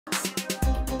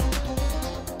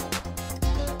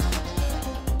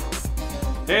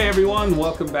Hey everyone,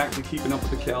 welcome back to Keeping Up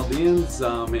with the Chaldeans.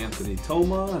 I'm Anthony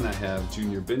Toma and I have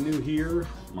Junior Binno here,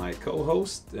 my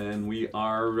co-host, and we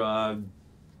are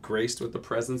graced with the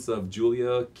presence of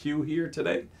Julia Q here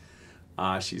today.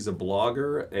 She's a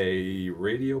blogger, a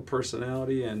radio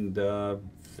personality, and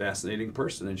fascinating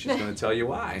person, and she's going to tell you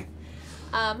why.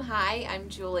 Hi, I'm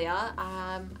Julia.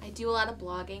 I do a lot of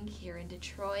blogging here in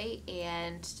Detroit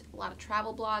and a lot of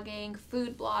travel blogging,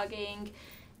 food blogging,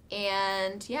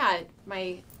 and yeah,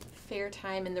 my fair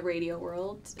time in the radio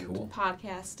world, cool.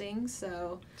 Podcasting.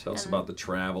 So tell us about the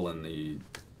travel and the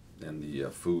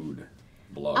food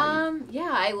blogging. Yeah,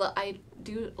 I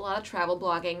do a lot of travel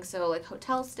blogging, so like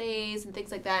hotel stays and things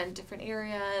like that in different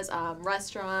areas,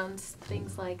 restaurants,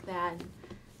 things like that. And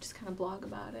just kind of blog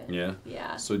about it. Yeah.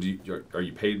 Yeah. So are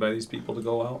you paid by these people to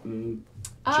go out and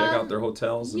check out their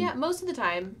hotels? Yeah, most of the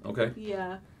time. Okay.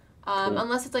 Yeah. Cool.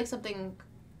 Unless it's like something.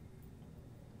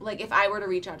 Like if I were to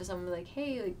reach out to someone like,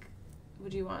 hey, like,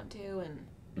 would you want to?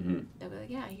 And they'll be like,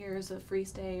 yeah, here's a free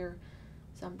stay or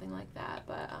something like that.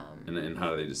 But and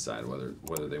how do they decide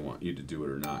whether they want you to do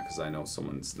it or not? Because I know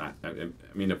someone's not. I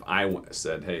mean, if I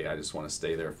said, hey, I just want to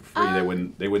stay there for free,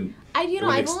 they wouldn't.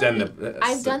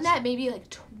 I've done that maybe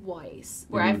like twice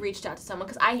where I've reached out to someone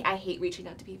because I hate reaching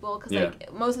out to people because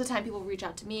like most of the time people reach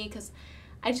out to me because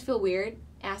I just feel weird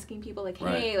asking people like,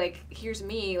 hey, like here's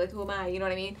me, like who am I? You know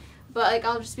what I mean? But like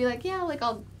I'll just be like, yeah, like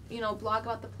I'll blog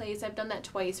about the place. I've done that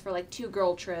twice for like 2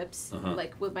 girl trips,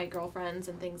 like with my girlfriends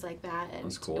and things like that. And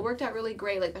that's cool. It worked out really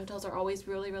great. Like the hotels are always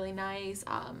really, really nice.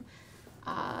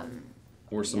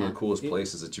 Where's some of the coolest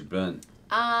places that you've been?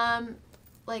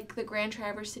 Like the Grand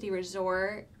Traverse City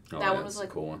Resort. Oh, that one was like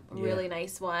a cool one. Really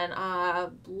nice one.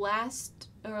 A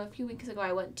few weeks ago,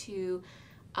 I went to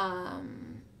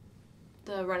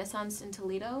the Renaissance in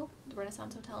Toledo, the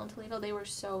Renaissance Hotel in Toledo. They were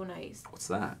so nice. What's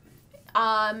that?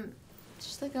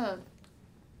 Just like a.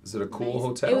 Is it a cool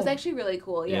hotel? It was actually really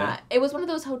cool. Yeah. It was one of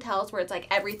those hotels where it's like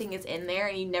everything is in there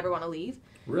and you never want to leave.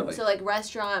 Really? So like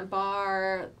restaurant,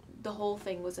 bar, the whole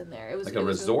thing was in there. It was like a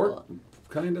resort, really cool.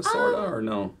 kind of, sorta, or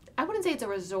no? I wouldn't say it's a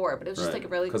resort, but it was just like a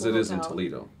really cool hotel. Because it is in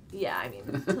Toledo. Yeah, I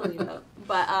mean Toledo,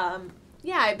 but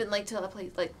yeah, I've been like to a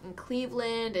place like in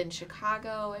Cleveland and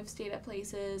Chicago. I've stayed at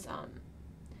places.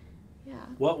 Yeah.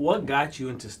 What got you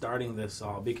into starting this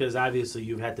all? Because obviously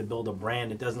you've had to build a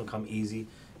brand. It doesn't come easy.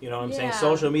 You know what I'm saying?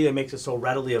 Social media makes it so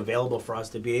readily available for us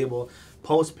to be able to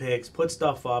post pics, put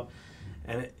stuff up,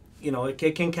 and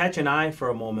it can catch an eye for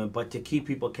a moment, but to keep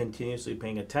people continuously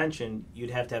paying attention,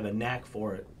 you'd have to have a knack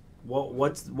for it. What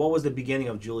was the beginning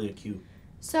of Julia Q?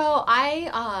 So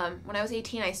I when I was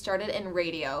 18, I started in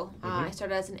radio. I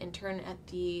started as an intern at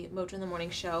the Mojo in the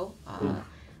Morning show,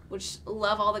 which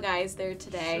love all the guys there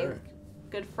today. Sure.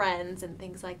 Good friends and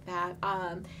things like that.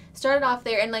 Started off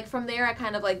there, and like from there I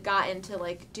kind of like got into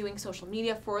like doing social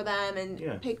media for them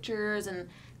and pictures and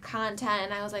content,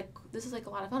 and I was like, this is like a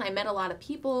lot of fun. I met a lot of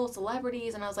people,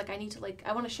 celebrities, and I was like,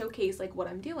 I want to showcase like what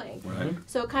I'm doing. Right.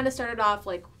 So it kind of started off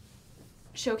like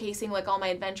showcasing like all my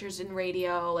adventures in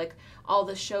radio, like all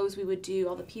the shows we would do,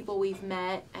 all the people we've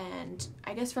met, and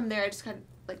I guess from there I just kind of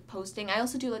like posting. I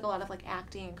also do like a lot of like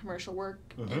acting and commercial work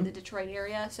in the Detroit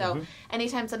area, so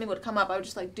anytime something would come up, I would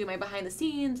just like do my behind the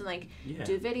scenes and like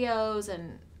do videos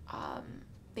and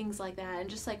things like that. And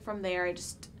just like from there I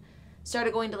just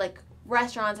started going to like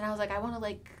restaurants, and I was like, I want to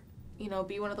like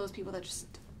be one of those people that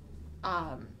just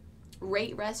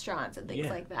rate restaurants and things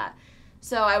like that.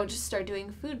 So I would just start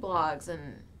doing food blogs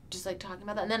and just like talking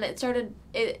about that, and then it started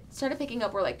picking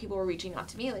up where like people were reaching out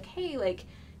to me like, hey, like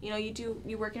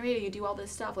you work in radio, you do all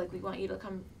this stuff, like we want you to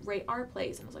come rate our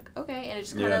place. And I was like, okay. And it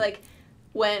just kind of like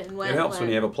went. It helps when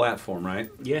you have a platform, right?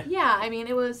 Yeah. Yeah, I mean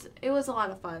it was a lot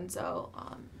of fun. So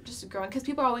just growing, because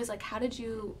people are always like, how did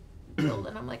you build?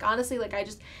 And I'm like, honestly, like I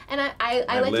just, and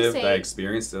I like lived, to say I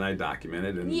experienced, and I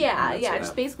documented, and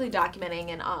just basically documenting,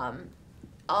 and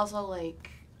also like.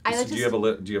 Do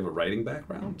you have a writing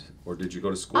background, or did you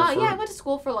go to school? Yeah, I went to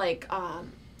school for like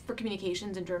for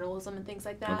communications and journalism and things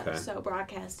like that. Okay. So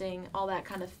broadcasting, all that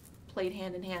kind of played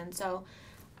hand in hand. So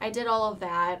I did all of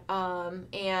that,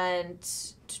 and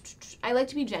I like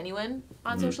to be genuine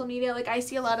on social media. Like I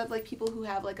see a lot of like people who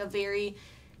have like a very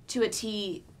to a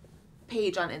T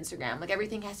page on Instagram. Like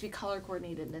everything has to be color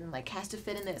coordinated and like has to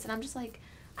fit in this, and I'm just like,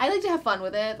 I like to have fun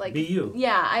with it. Like be you.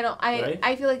 Yeah, Right?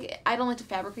 I feel like I don't like to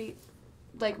fabricate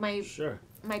like my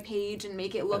page and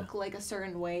make it look like a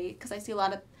certain way, because I see a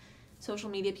lot of social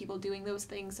media people doing those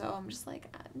things. So I'm just like,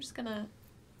 I'm just gonna,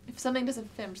 if something doesn't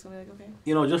fit, I'm just gonna be like,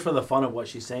 okay. Just for the fun of what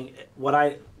she's saying,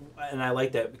 I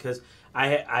like that, because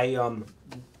I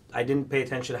I didn't pay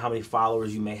attention to how many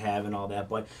followers you may have and all that,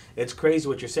 but it's crazy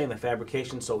what you're saying. The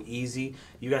fabrication's so easy.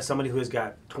 You got somebody who has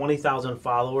got 20,000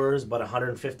 followers but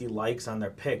 150 likes on their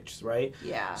pics, right?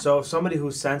 Yeah. So if somebody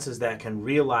who senses that can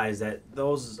realize that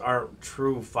those aren't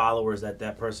true followers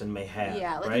that person may have.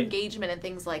 Yeah, like right? engagement and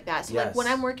things like that. So Yes. like when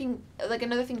I'm working, like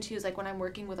another thing too is like when I'm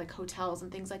working with like hotels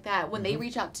and things like that, when they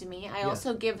reach out to me, I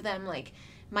also give them like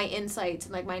my insights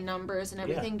and like my numbers and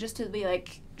everything just to be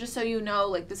like, just so you know,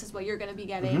 like this is what you're going to be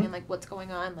getting and like what's going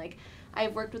on. Like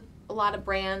I've worked with a lot of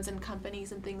brands and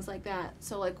companies and things like that.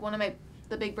 So like one of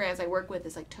the big brands I work with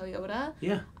is like Toyota.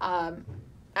 Yeah.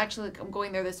 Actually, like, I'm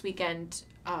going there this weekend,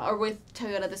 or with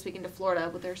Toyota this weekend to Florida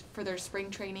for their spring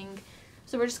training.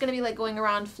 So we're just going to be like going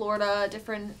around Florida,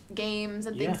 different games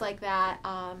and things like that,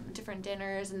 different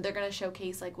dinners, and they're going to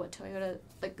showcase like what Toyota,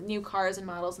 like new cars and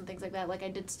models and things like that. Like I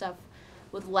did stuff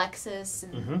with Lexus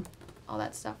and all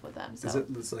that stuff with them. So.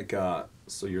 It's like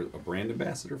so you're a brand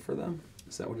ambassador for them?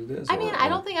 Is that what it is? I mean, I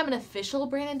don't think I'm an official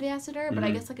brand ambassador, but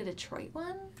I guess like a Detroit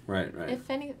one. Right. If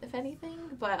anything,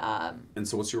 but And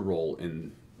so what's your role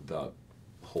in the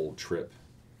whole trip?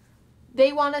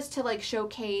 they want us to like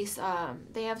showcase.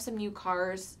 They have some new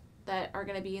cars that are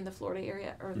going to be in the Florida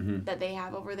area, or that they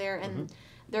have over there, and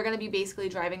they're going to be basically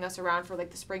driving us around for like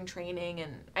the spring training.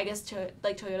 And I guess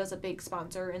Toyota's a big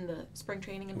sponsor in the spring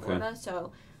training in Florida,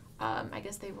 so I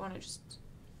guess they want to just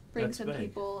bring some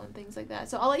people and things like that.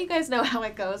 So I'll let you guys know how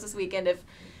it goes this weekend if.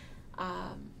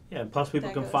 Yeah, plus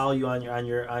people can follow you on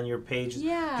your page.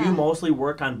 Yeah. Do you mostly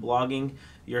work on blogging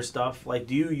your stuff? Like,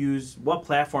 do you use, what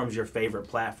platform is your favorite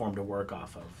platform to work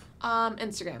off of?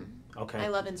 Instagram. Okay. I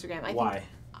love Instagram. Why?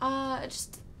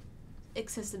 Just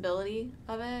accessibility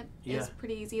of it is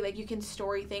pretty easy. Like you can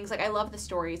story things. Like I love the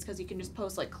stories because you can just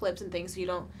post like clips and things, so you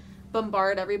don't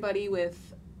bombard everybody with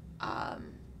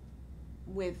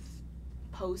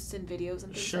posts and videos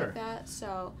and things like that.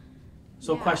 So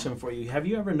question for you. Have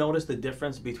you ever noticed the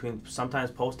difference between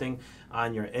sometimes posting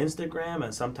on your Instagram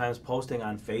and sometimes posting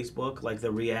on Facebook, like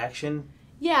the reaction?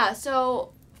 Yeah,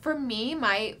 so for me,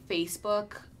 my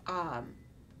Facebook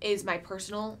is my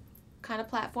personal kind of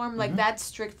platform. Like that's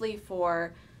strictly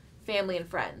for family and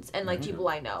friends and like people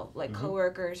I know, like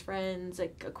coworkers, friends,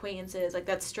 like acquaintances. Like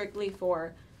that's strictly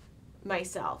for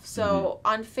myself. So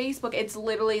on Facebook, it's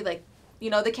literally like, you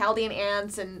know, the Chaldean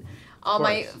ants and all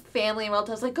my family and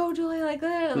relatives like, go Julia, like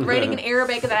that, writing in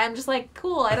Arabic, and I'm just like,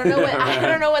 cool. I don't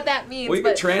know what that means. Well, you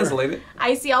can translate it.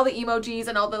 I see all the emojis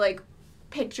and all the like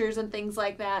pictures and things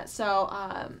like that. So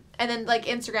and then like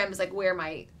Instagram is like where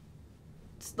my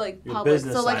like your public.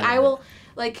 So like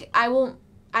I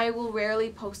will rarely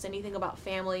post anything about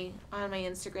family on my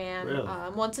Instagram.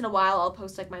 Really? Once in a while I'll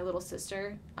post like my little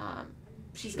sister.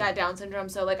 She's got Down syndrome,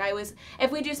 so like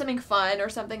if we do something fun or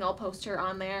something, I'll post her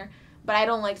on there. But I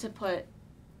don't like to put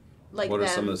like What are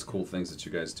some of those cool things that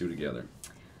you guys do together?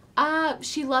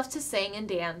 She loves to sing and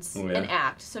dance and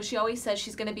act. So she always says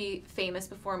she's going to be famous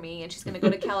before me, and she's going to go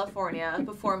to California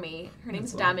before me. Her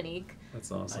name's Dominique.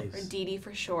 That's awesome. Or Dee Dee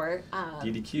for short.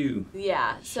 DDQ.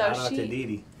 Yeah. So shout out to Dee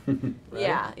Dee.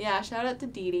 Right? Yeah. Shout out to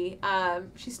Dee Dee.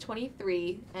 She's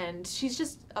 23, and she's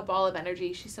just a ball of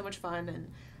energy. She's so much fun and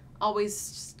always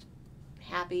just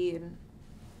happy. And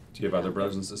do you have other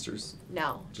brothers and sisters?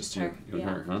 No, just you and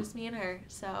her, huh? Just me and her.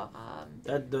 So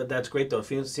that's great though.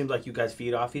 It seems like you guys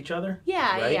feed off each other.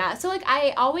 Yeah, right? yeah. So like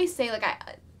I always say like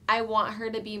I want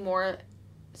her to be more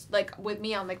like with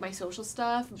me on like my social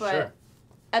stuff, but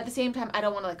at the same time I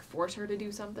don't want to like force her to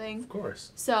do something. Of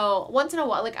course. So once in a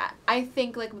while, like I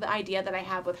think like the idea that I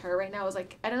have with her right now is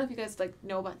like, I don't know if you guys like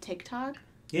know about TikTok.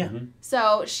 Yeah.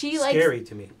 So she like scary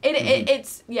to me.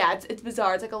 It's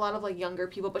bizarre. It's like a lot of like younger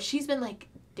people, but she's been like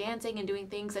dancing and doing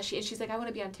things that she's like, I want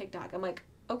to be on TikTok. I'm like,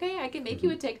 okay, I can make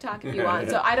you a TikTok if you want.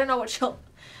 So I don't know what she'll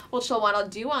want to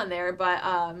do on there, but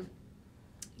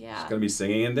yeah. She's gonna be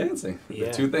singing and dancing. Yeah.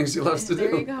 The two things she loves to do.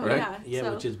 There you go. Right? Yeah.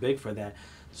 So. Which is big for that.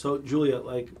 So Julia,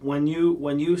 like when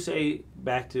you say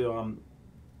back to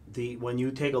when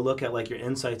you take a look at like your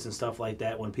insights and stuff like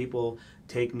that, when people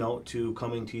take note to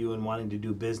coming to you and wanting to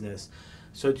do business,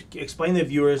 so explain to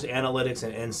viewers analytics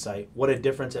and insight, what a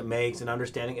difference it makes, and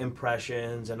understanding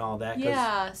impressions and all that.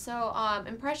 Yeah, so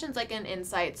impressions like an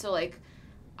insight, so like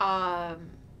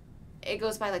it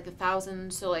goes by like the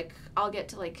thousands, so like I'll get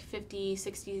to like 50,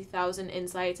 60,000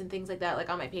 insights and things like that like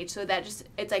on my page. So that just,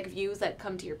 it's like views that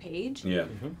come to your page. Yeah.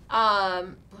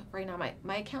 Right now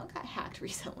my account got hacked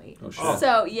recently. Oh shit.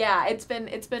 So yeah, it's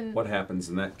been What happens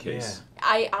in that case? Yeah.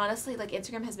 I honestly like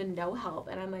Instagram has been no help,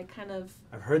 and I'm like kind of,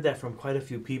 I've heard that from quite a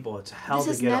few people. It's hell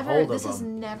to get a hold of them. This has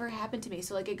never happened to me.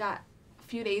 So like it got a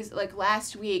few days, like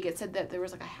last week it said that there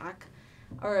was like a hack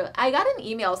or I got an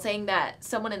email saying that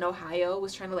someone in Ohio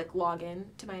was trying to like log in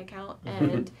to my account,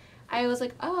 and I was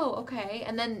like, oh, okay.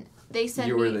 And then they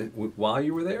sent while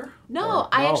you were there? No,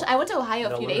 I went to Ohio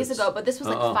a few days ago, but this was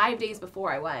like 5 days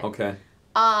before I went. Okay.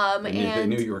 They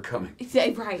knew you were coming.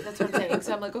 Right, that's what I'm saying.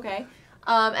 So I'm like, okay.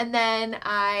 And then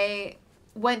I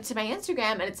went to my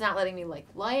Instagram, and it's not letting me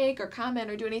like or comment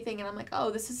or do anything. And I'm like,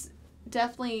 oh, this is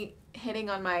definitely hitting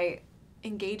on my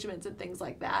engagements and things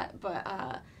like that.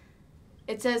 But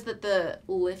it says that the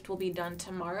lift will be done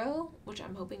tomorrow, which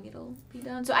I'm hoping it'll be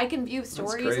done. So I can view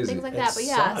stories and things like that. But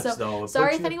yeah, sucks, so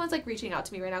sorry if anyone's like reaching out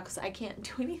to me right now because I can't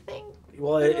do anything.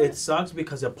 Well, it sucks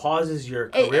because it pauses your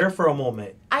career for a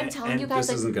moment. I'm telling you guys,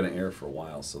 this isn't going to air for a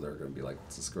while, so they're going to be like,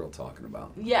 "What's this girl talking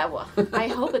about?" Yeah, well, I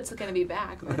hope it's going to be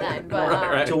back by then. But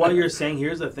right. To what you're saying,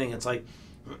 here's the thing: it's like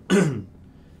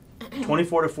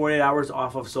 24 to 48 hours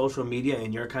off of social media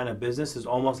in your kind of business is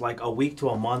almost like a week to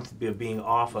a month of being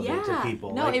off of it to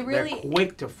people. No, like, it really they're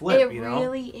quick to flip. You know, it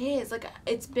really is. Like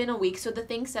it's been a week, so the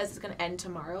thing says it's going to end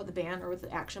tomorrow, the ban or with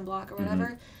the action block or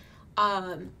whatever.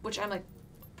 Which I'm like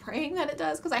praying that it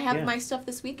does because I have my stuff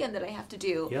this weekend that I have to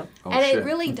do. Yep. It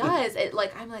really does. It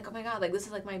like I'm like, oh my god, like this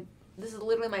is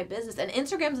literally my business, and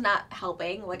Instagram's not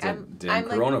helping. Like I'm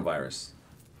coronavirus.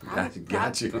 Got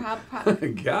you.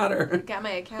 Got her. Got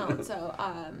my account. So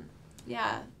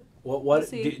yeah. What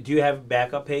do you have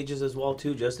backup pages as well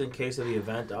too, just in case of the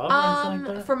event or anything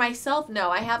like that? For myself, no.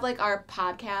 I have like our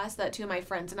podcast that two of my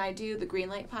friends and I do, the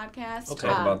Greenlight podcast. Okay.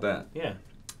 Talk about that. Yeah.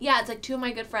 Yeah, it's like two of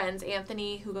my good friends,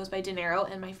 Anthony, who goes by De Niro,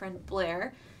 and my friend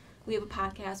Blair. We have a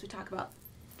podcast. We talk about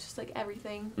just like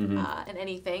everything and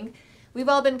anything. We've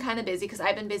all been kind of busy because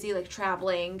I've been busy like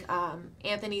traveling.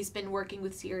 Anthony's been working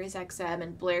with SiriusXM,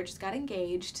 and Blair just got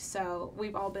engaged. So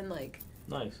we've all been like...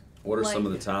 Nice. What are some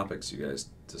of the topics you guys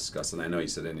discuss? And I know you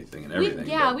said anything and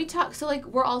everything. We talk. So like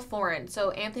we're all foreign.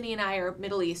 So Anthony and I are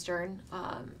Middle Eastern,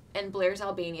 and Blair's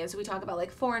Albanian. So we talk about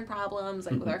like foreign problems,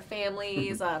 like with our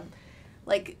families.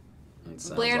 Like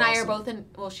Blair and I are both in.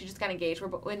 Well, she just got engaged.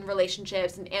 We're in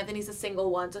relationships, and Anthony's a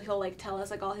single one, so he'll like tell us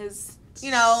like all his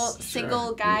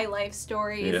single guy life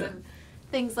stories and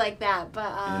things like that.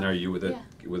 But and are you with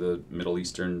a Middle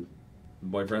Eastern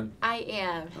boyfriend? I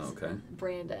am. Okay.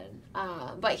 Brandon.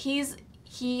 But he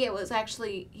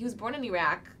was born in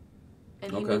Iraq,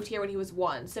 and he moved here when he was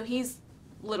 1. So he's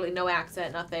literally no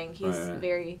accent, nothing. He's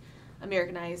very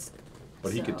Americanized.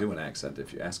 But he could do an accent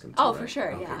if you ask him to. Oh, for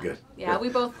sure. Okay, yeah. Good. Yeah, we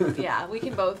both. Yeah, we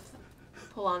can both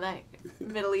pull on that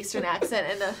Middle Eastern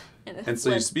accent in a And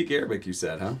so you speak Arabic, you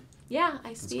said, huh? Yeah,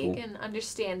 I speak and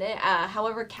understand it.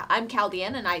 However, I'm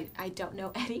Chaldean, and I don't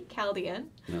know any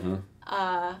Chaldean.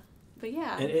 But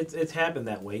yeah. And it's happened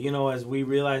that way. You know, as we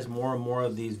realize more and more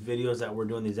of these videos that we're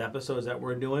doing, these episodes that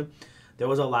we're doing, there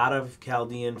was a lot of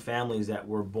Chaldean families that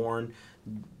were born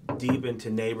deep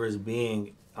into neighbors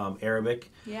being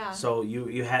Arabic. Yeah. So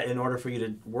you had, in order for you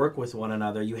to work with one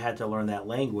another, you had to learn that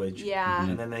language. Yeah.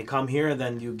 And then they come here, and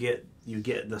then you get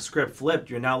the script flipped.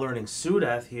 You're now learning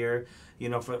Sudeth here. You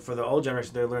know, for the old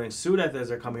generation, they're learning Sudeth as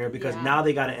they're coming here because now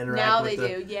they got to interact now with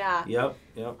they do, yeah. Yep.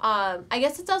 I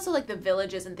guess it's also like the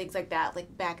villages and things like that, like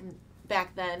back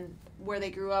then where they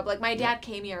grew up. Like my dad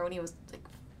came here when he was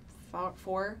like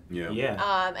 4.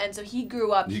 Yeah. And so he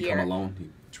grew up here. Did he come alone? He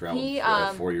traveled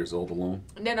at 4 years old alone?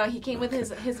 No, he came with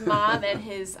his mom and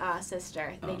his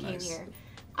sister. They came here.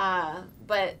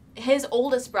 But his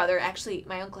oldest brother, actually,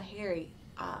 my Uncle Harry,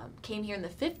 came here in the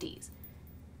 50s.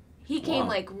 He came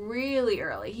like really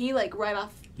early. He like right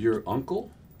off. Your uncle?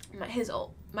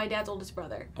 My dad's oldest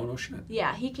brother. Oh no shit.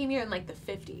 Yeah, he came here in like the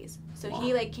 50s. So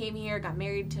he like came here, got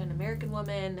married to an American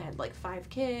woman, had like 5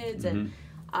 kids, and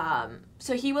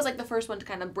so he was like the first one to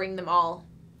kind of bring them all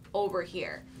over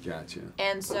here. Gotcha.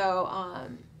 And so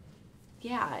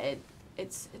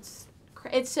it's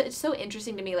so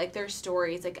interesting to me, like their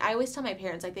stories. Like I always tell my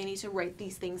parents, like they need to write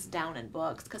these things down in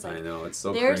books because like I know it's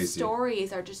so their crazy.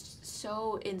 Stories are just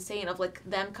so insane of like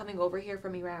them coming over here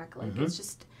from Iraq. Like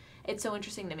it's so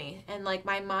interesting to me. And like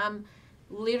my mom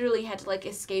literally had to like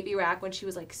escape Iraq when she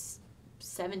was like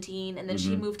 17, and then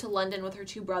she moved to London with her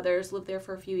 2 brothers, lived there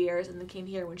for a few years, and then came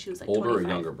here when she was like older 25. or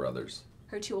younger brothers?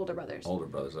 Her 2 older brothers. Older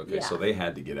brothers, okay. Yeah. So they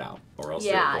had to get out, or else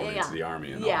they were going into the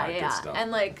army and all that good stuff. And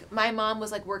like my mom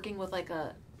was like working with like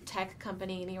a tech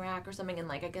company in Iraq or something, and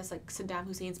like I guess like Saddam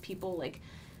Hussein's people like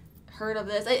heard of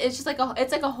this. It's just like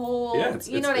it's like a whole. Yeah, it's,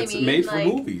 you know what I mean? It's made like,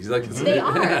 for movies. Like they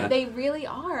are. They really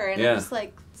are, and I'm just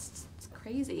like it's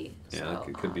crazy. Yeah, so,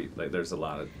 it could be like there's a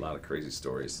lot of crazy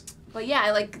stories. But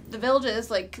yeah, like the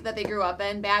villages like that they grew up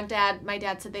in. Baghdad, my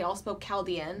dad said they all spoke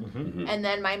Chaldean, and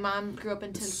then my mom grew up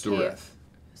in Sudeth.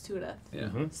 Yeah.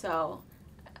 So,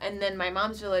 and then my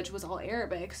mom's village was all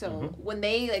Arabic. So when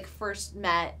they like first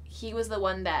met, he was the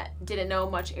one that didn't know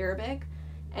much Arabic,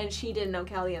 and she didn't know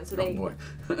Chaldean. So they,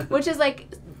 which is like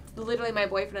literally my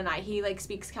boyfriend and I. He like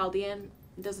speaks Chaldean,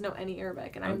 doesn't know any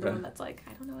Arabic, and I'm the one that's like,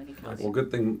 I don't know any Chaldean. Well,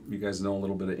 good thing you guys know a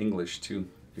little bit of English too.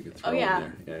 You could throw in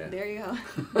there. There you go.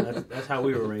 That's how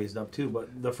we were raised up too.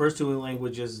 But the first 2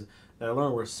 languages that I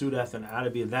learned were Sudeth and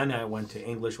Arabic. Then I went to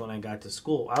English when I got to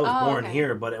school. I was born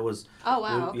here, but it was. Oh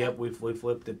wow. Yep, we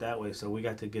flipped it that way, so we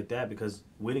got to get that because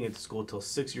we didn't get to school till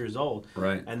 6 years old.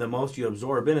 Right. And the most you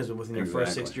absorb in is within your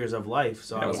first 6 years of life.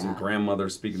 So I was some grandmother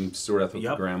speaking Sudeth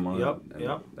with grandma.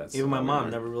 Yep. That's even my mom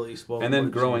never really spoke. And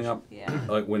then growing up,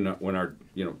 like when our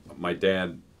my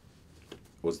dad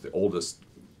was the oldest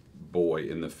boy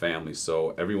in the family,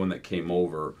 so everyone that came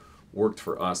over worked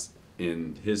for us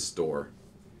in his store,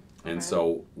 and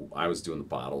so I was doing the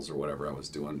bottles or whatever I was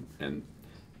doing, and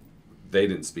they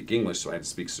didn't speak English, so I had to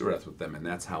speak Sudeth with them, and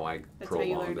that's how I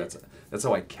prolonged. That's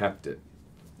how I kept it,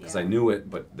 because I knew it,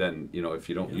 but then if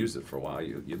you don't use it for a while,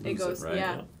 you lose it,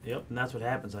 right? Yep, and that's what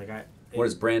happens. Like what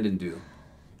does Brandon do?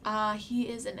 He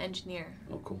is an engineer.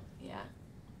 Oh, cool. Yeah.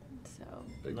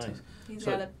 So nice. He's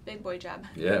got a big boy job.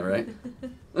 Yeah, right.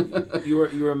 You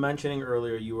were mentioning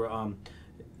earlier. You were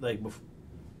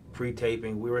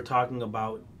pre-taping. We were talking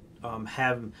about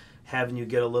having you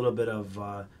get a little bit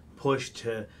of push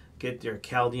to get your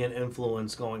Chaldean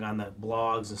influence going on the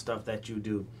blogs and stuff that you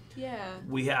do. Yeah.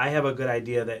 I have a good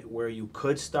idea that where you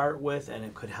could start with, and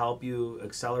it could help you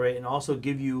accelerate and also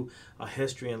give you a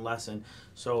history and lesson.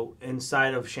 So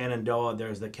inside of Shenandoah,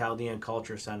 there's the Chaldean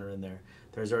Culture Center in there.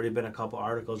 There's already been a couple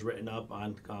articles written up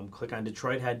on Click on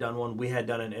Detroit had done one. We had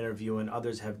done an interview, and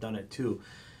others have done it too.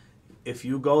 If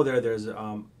you go there, there's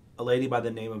a lady by the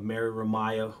name of Mary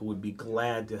Ramaya who would be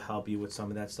glad to help you with some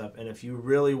of that stuff. And if you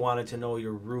really wanted to know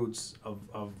your roots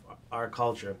of our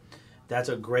culture, that's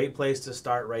a great place to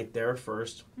start right there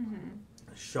first.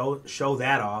 Show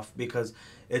that off, because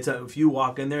if you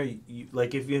walk in there,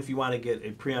 if you want to get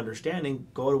a pre-understanding,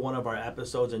 go to one of our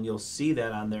episodes and you'll see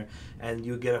that on there, and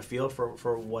you get a feel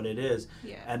for what it is.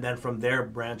 And then from there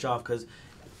branch off, because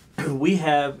we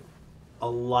have a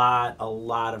lot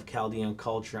of Chaldean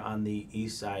culture on the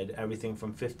east side, everything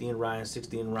from 15 Ryan,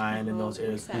 16 Ryan, and those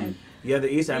areas. Yeah,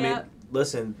 the east side. I mean,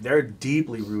 listen, they're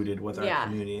deeply rooted with our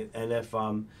community, and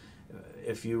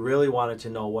if you really wanted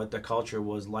to know what the culture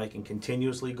was like and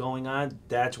continuously going on,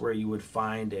 that's where you would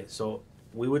find it. So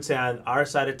we would say on our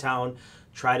side of town,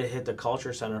 try to hit the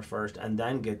culture center first and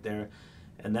then get there,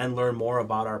 and then learn more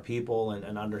about our people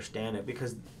and understand it,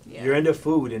 because you're into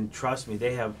food, and trust me,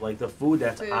 they have the food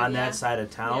that's on that side of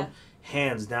town,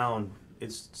 hands down,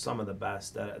 it's some of the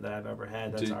best that I've ever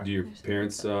had. Do your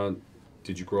parents,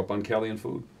 did you grow up on Chaldean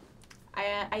food?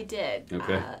 I did.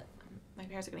 Okay. My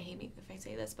parents are gonna hate me if I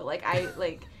say this, but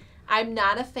I'm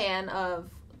not a fan of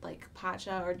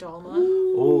pacha or dolma.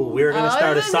 Oh, we were gonna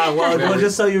start a song. Well,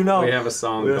 just so you know, we have a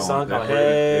song. We have a song called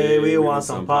 "Hey, we want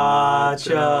some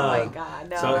pacha." Oh my God,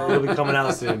 no! So it'll be coming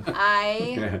out soon.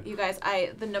 You guys,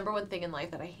 the number one thing in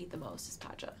life that I hate the most is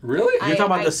pacha. Really? You're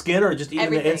talking about the skin, or just eating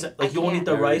everything. the inside? Like you won't eat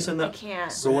the rice and the. I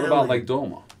can't. So what about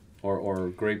dolma or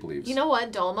grape leaves? You know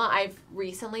what, dolma? I've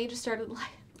recently just started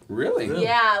Really?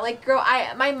 Yeah,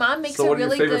 my mom makes a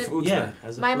really good. Foods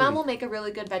my mom will make a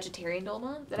really good vegetarian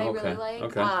dolma that I really like.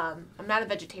 Okay. I'm not a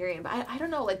vegetarian, but I don't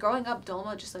know. Growing up,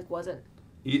 dolma just wasn't.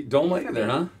 Dolma either,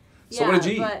 huh? So what did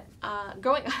you eat? But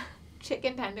growing up,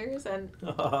 chicken tenders and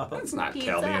that's not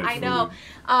pizza. Chaldean food. I know.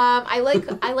 I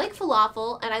like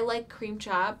falafel, and I like cream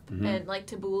chop and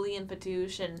tabbouleh and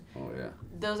fatouche, and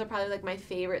those are probably my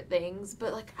favorite things.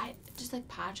 But I just like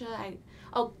pacha.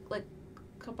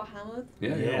 Kapahamad.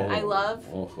 Yeah. I love.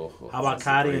 How about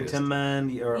Kadi and Timman?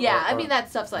 I mean that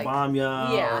stuff's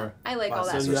Bamya. Yeah, I like all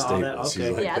that.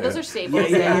 Okay. Yeah, those are staples.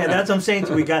 Yeah. That's what I'm saying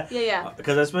too. We got. Yeah.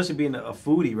 Because especially being a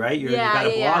foodie, right? You got to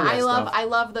blog that stuff. I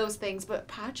love those things, but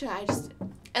pacha,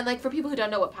 and for people who don't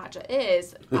know what pacha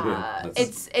is,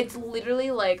 it's literally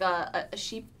a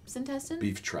sheep's intestine.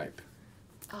 Beef tripe.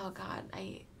 Oh God,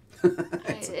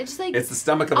 it's just it's the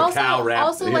stomach of a cow wrapped.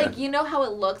 Also, you know how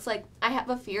it looks? I have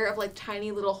a fear of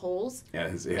tiny little holes. Yeah,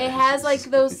 it has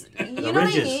those. You know what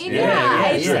I mean?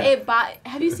 Yeah.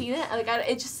 Have you seen it?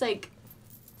 It's just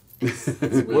It's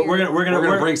weird. We're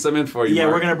gonna bring some in for you. Yeah,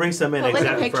 Mark. we're gonna bring some in. Put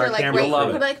a picture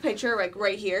put a picture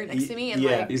right here next to me,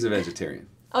 and he's a vegetarian.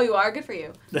 Oh, you are? Good for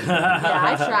you. Yeah,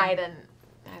 I tried, and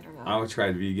I don't know. I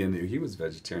tried vegan. He was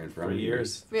vegetarian for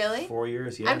years. Really? 4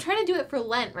 years. Yeah. I'm trying to do it for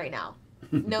Lent right now.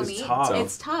 No meat. Tough.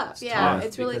 It's tough. Yeah,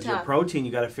 it's really tough. Your protein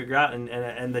you got to figure out,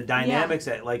 and the dynamics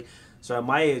at so at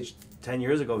my age, 10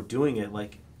 years ago, doing it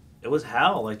it was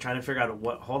hell, like trying to figure out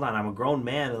hold on, I'm a grown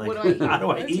man, like What do I eat? how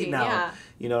do I eat Protein, now? yeah.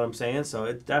 You know what I'm saying? So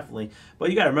it's definitely, but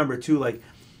you got to remember too, like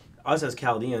us as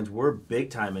Chaldeans, we're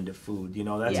big time into food. You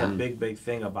know, that's a big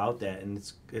thing about that, and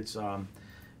it's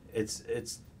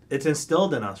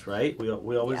instilled in us, right? We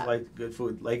always like good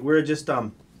food. Like we're just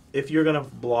if you're gonna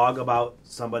blog about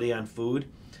somebody on food,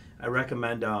 I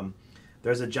recommend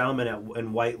there's a gentleman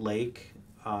in White Lake.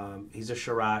 He's a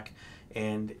Chirac,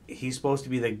 and he's supposed to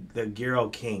be the Gyro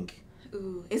King.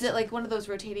 Ooh, is it like one of those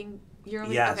rotating?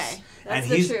 Yes. Okay, and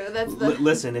that's the true. That's the.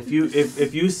 Listen, if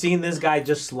you've seen this guy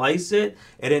just slice it,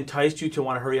 it enticed you to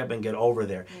want to hurry up and get over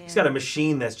there. Yeah. He's got a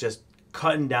machine that's just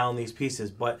cutting down these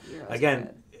pieces. But again,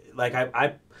 like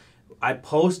I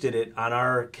posted it on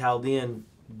our Chaldean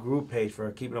group page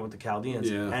for Keeping Up with the Chaldeans,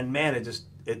 and man,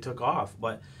 it took off.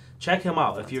 But check him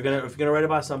out if you're gonna write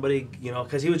about somebody, you know,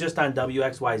 because he was just on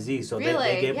WXYZ. So really,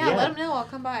 they gave, let him know. I'll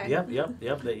come by. Yep.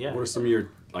 What are some of your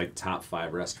like top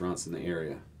 5 restaurants in the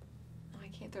area?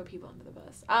 Throw people under the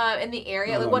bus. In the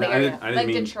area, No, like what area? I didn't like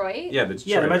mean, Detroit? Yeah, Detroit.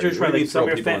 Yeah, the Metro Detroit. Like some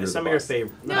of your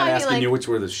favorite. I'm not asking you which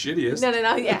were the shittiest.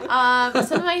 No. Yeah.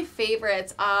 Some of my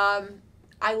favorites.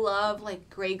 I love like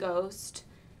Grey Ghost.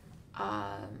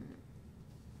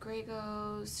 Grey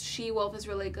Ghost. She Wolf is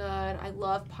really good. I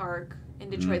love Park in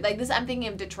Detroit. Like this, I'm thinking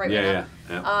of Detroit right now.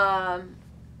 Yeah.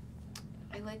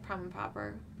 I like Prom and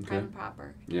Proper. Okay. Prom and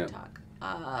Proper. Yeah. Talk.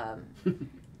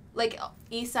 Like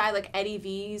East Side, like Eddie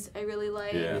V's, I really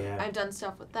like. Yeah. I've done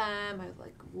stuff with them. I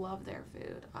like love their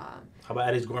food. How about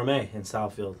Eddie's Gourmet in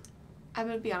Southfield? I'm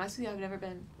gonna be honest with you, I've never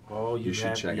been. Oh, you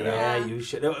should check it out. Yeah, you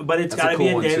should. But it's got to be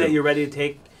a day that you're ready to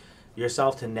take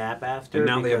yourself to nap after. And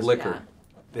now they have liquor.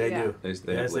 They do. They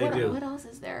yes, have they do. What else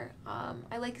is there?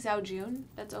 I like Zhao Jun.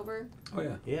 That's over. Oh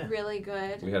yeah. Yeah. Really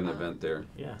good. We had an event there.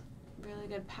 Yeah. Really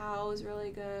good. Pow's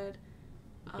really good.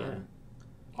 Yeah.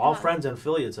 All friends and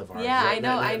affiliates of ours. Yeah, I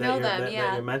know them. That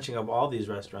you're mentioning of all these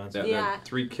restaurants. Yeah.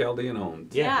 3 Chaldean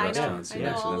owned restaurants. I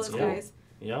know all those cool. guys.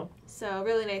 Yep. So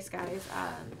really nice guys.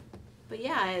 But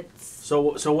yeah, it's. So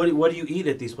what do you eat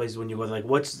at these places when you go? Like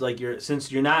what's like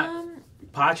since you're not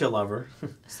pacha lover.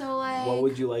 So like. What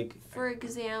would you like? For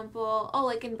example,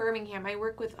 like in Birmingham, I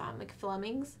work with like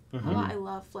Flemings. Mm-hmm. I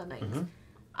love Flemings.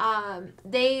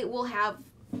 Mm-hmm.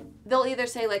 They'll either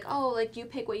say like, oh, like you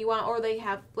pick what you want, or they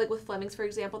have like with Flemings, for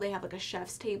example, they have like a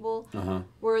chef's table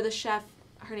where the chef,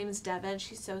 her name is Devin,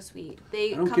 she's so sweet.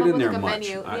 They come up with like a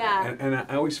menu. And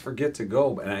I always forget to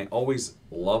go, and I always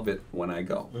love it when I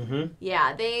go. Mm-hmm. Yeah,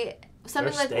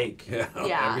 something their like steak.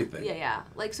 Everything. Yeah.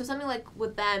 Like so something like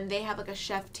with them, they have like a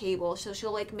chef table, so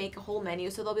she'll like make a whole menu.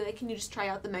 So they'll be like, can you just try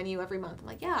out the menu every month? I'm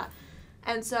like, yeah.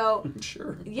 And so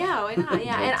sure. Yeah, why not?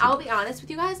 Yeah. And I'll be honest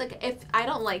with you guys, like if I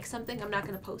don't like something, I'm not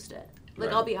gonna post it. Like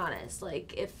I'll be honest.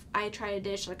 Like if I try a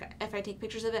dish, like if I take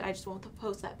pictures of it, I just won't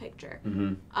post that picture.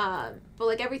 Mm-hmm. But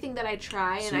like everything that I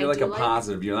try so and you're I like do a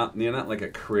positive. You're not like a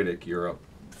critic. You're a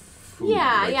food.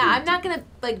 Yeah, I'm not gonna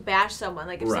like bash someone.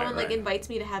 Like if someone like invites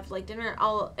me to have like dinner,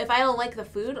 if I don't like the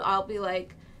food, I'll be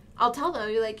like, I'll tell them. I'll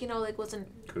be like, like wasn't.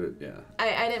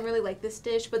 I didn't really like this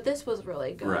dish, but this was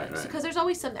really good. Right. Because there's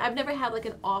always something. I've never had like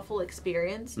an awful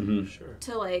experience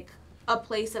to like a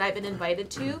place that I've been invited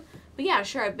to. But yeah,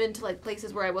 sure, I've been to like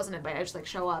places where I wasn't invited. I just like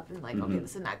show up and like, okay,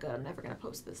 this is not good. I'm never gonna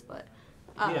post this, but.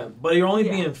 But you're only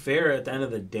being fair at the end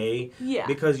of the day. Yeah.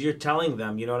 Because you're telling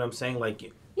them, you know what I'm saying,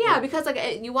 like. Yeah, because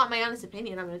like you want my honest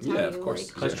opinion, I'm gonna tell you. Yeah, of course.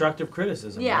 Like, constructive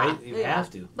criticism, right? You have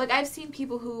to. Like I've seen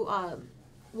people who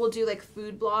will do like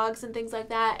food blogs and things like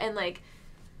that, and like.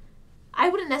 I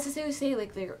wouldn't necessarily say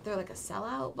like they're like a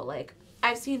sellout, but like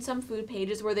I've seen some food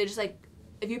pages where they just like,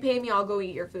 if you pay me, I'll go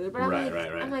eat your food. But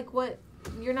I'm like, what?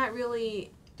 You're not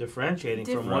really differentiating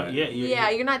from what? Yeah,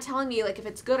 you're not telling me like if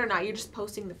it's good or not. You're just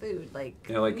posting the food, like.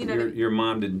 Yeah, like your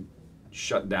mom didn't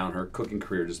shut down her cooking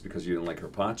career just because you didn't like her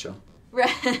pacha.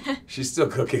 Right. She's still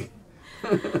cooking.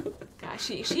 Gosh,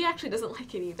 she actually doesn't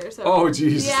like it either. So. Oh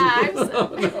jeez. Yeah.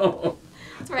 No.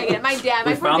 That's where I get it. My dad,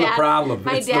 my found dad, the problem.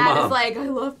 My dad is like, I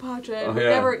love pacha. We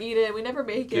never eat it. We never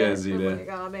make it. I'm like,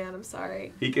 oh man, I'm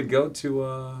sorry. He could go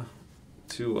to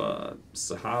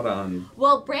Sahara and.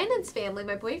 Well, Brandon's family,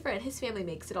 my boyfriend, his family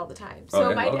makes it all the time.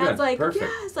 So my dad's like, perfect.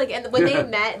 yes, like, and when they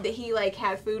met, that he like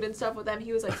had food and stuff with them,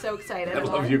 he was like so excited. I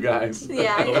love you guys.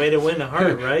 Yeah. The way to win the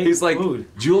heart, right? He's like, food.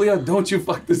 Julia, don't you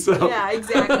fuck this up. Yeah,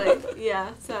 exactly.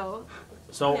 Yeah. So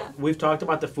we've talked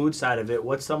about the food side of it.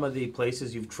 What's some of the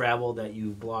places you've traveled that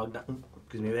you've blogged on?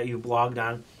 That you've blogged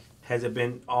on? Has it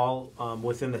been all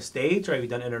within the States, or have you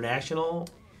done international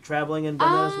traveling and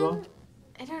done that as well?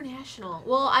 International.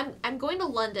 Well, I'm going to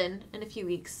London in a few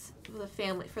weeks with the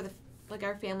family for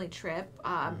our family trip.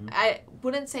 I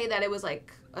wouldn't say that it was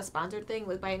like a sponsored thing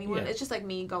by anyone. Yeah. It's just like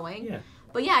me going. Yeah.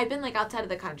 But yeah, I've been like outside of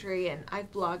the country, and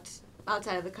I've blogged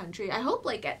outside of the country. I hope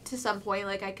like to some point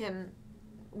like I can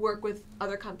work with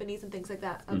other companies and things like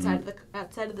that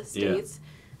outside of the states,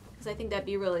 because I think that'd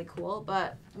be really cool.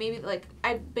 But maybe like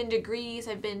I've been to Greece,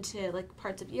 I've been to like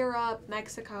parts of Europe,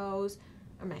 Mexico.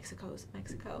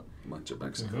 Bunch of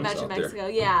Mexicans Much out of Mexico,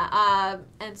 yeah.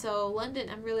 And so London,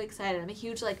 I'm really excited. I'm a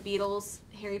huge like Beatles,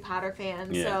 Harry Potter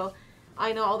fan, so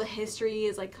I know all the history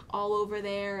is like all over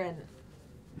there. And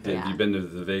Have you been to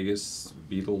the Vegas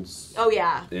Beatles? Oh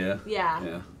yeah.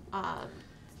 Yeah.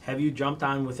 Have you jumped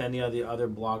on with any of the other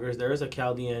bloggers? There is a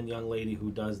Chaldean young lady who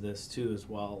does this too as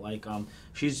well. Like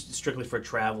she's strictly for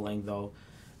traveling though.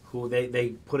 Who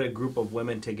they put a group of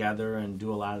women together and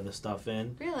do a lot of the stuff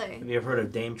in. Really? Have you ever heard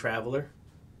of Dame Traveler?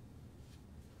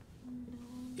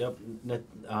 No.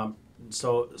 Yep.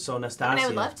 So Nastasia. I mean, I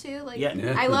would love to. Like,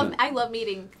 yeah. I love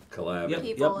meeting collab.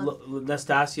 people. Yep.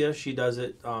 Nastasia, she does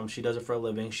it. She does it for a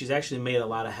living. She's actually made a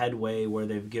lot of headway where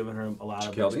they've given her a lot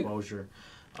of exposure.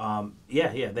 Yeah.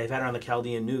 They've had her on the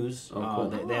Chaldean News. Oh,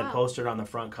 cool. They had posted on the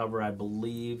front cover, I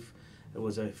believe, it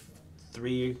was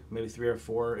maybe 3 or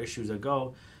 4 issues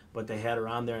ago. But they had her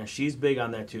on there, and she's big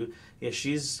on that too. Yeah,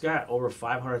 she's got over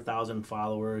 500,000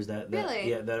 followers. Really?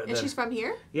 Yeah. And she's from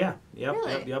here? Yeah. Yep.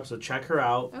 Really? Yep. So check her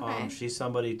out. Okay. She's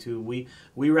somebody too.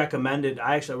 We recommended.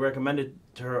 I actually recommended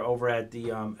to her over at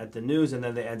the news, and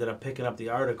then they ended up picking up the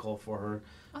article for her.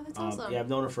 Oh, that's awesome. Yeah, I've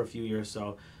known her for a few years,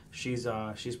 so she's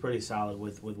pretty solid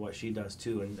with what she does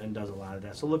too, and does a lot of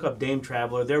that. So look up Dame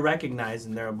Traveler. They're recognized,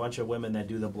 and there are a bunch of women that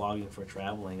do the blogging for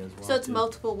traveling as well. So it's too.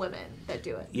 multiple women that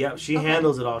do it. Yeah, she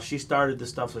handles it all. She started the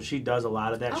stuff, so she does a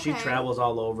lot of that. Okay. She travels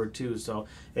all over too. So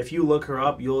if you look her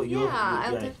up, you'll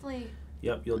I'll definitely.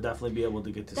 Yep, you'll definitely be able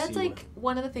to get to see. That's like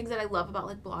one of the things that I love about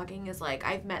like blogging is like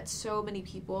I've met so many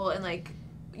people, and like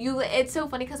it's so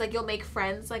funny because like you'll make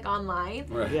friends like online,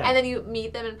 Right. Yeah. and then you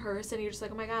meet them in person, and you're just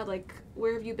like, oh my god, like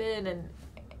where have you been? And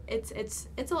it's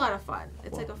a lot of fun.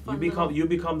 It's like a fun. You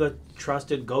become the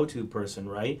trusted go-to person,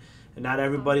 right? And not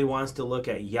everybody wants to look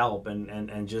at Yelp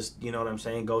and just, you know what I'm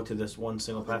saying, go to this one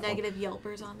single platform. Negative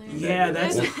Yelpers on there. Yeah,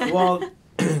 that's well,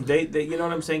 they you know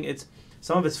what I'm saying. It's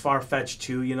some of it's far-fetched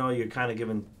too. You know, you're kind of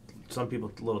giving some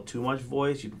people a little too much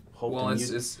voice. You hope. Well,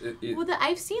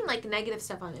 I've seen like negative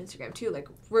stuff on Instagram too, like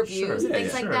reviews and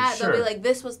things like sure, that. sure. They'll be like,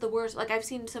 "This was the worst." Like I've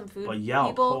seen some food But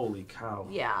Yelp, people. holy cow.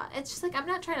 Yeah, it's just like I'm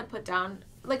not trying to put down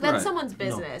like that's Right. someone's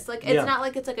business. No. Like it's not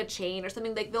like it's like a chain or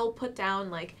something. Like they'll put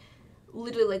down like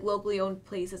literally like locally owned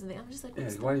places, and I'm just like,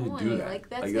 what's why the do you point? do that? Like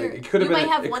that's Like, their. it could have you been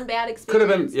might have one bad experience. Could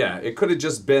have been, it could have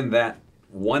just been that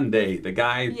one day. The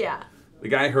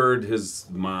guy heard his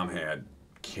mom had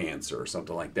cancer or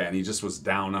something like that, and he just was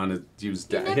down on it. He had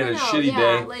a shitty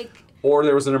day. Like, or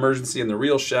there was an emergency and the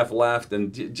real chef left,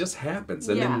 and it just happens.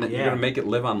 And then you're gonna make it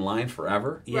live online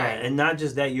forever. Yeah, Right. and not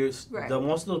just that.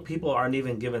 Most of those people aren't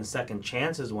even given second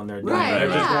chances when they're doing it. They're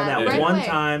just going that one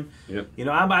time. Yep. You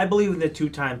know, I believe in the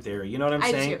 2-time theory. You know what I'm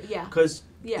saying? do, yeah. Because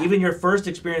even your first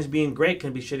experience being great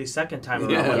can be shitty second time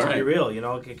around. Let's be real. You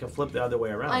know, it can flip the other way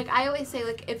around. Like I always say,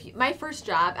 like my first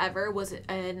job ever was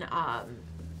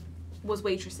was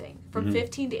waitressing. From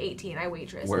 15 to 18, I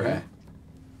waitressed. Where at?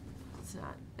 It's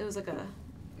not. It was like a.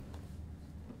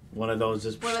 One of those,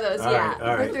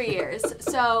 for 3 years.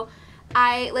 So,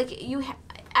 I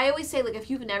always say like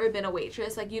if you've never been a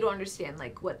waitress, like you don't understand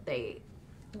like what they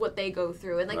go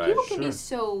through, and like people can be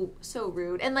so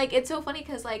rude, and like it's so funny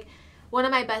because like one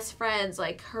of my best friends,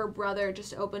 like her brother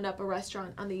just opened up a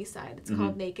restaurant on the east side. It's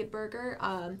called Naked Burger.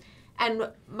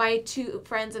 And my 2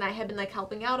 friends and I have been like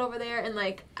helping out over there, and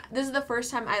like this is the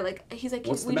first time he's like,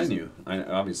 what's the menu?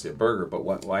 Obviously a burger, but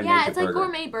why yeah, Naked it's like Burger?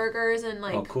 gourmet burgers and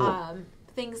like cool.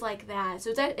 Things like that.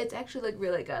 So it's actually like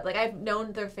really good. Like I've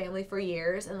known their family for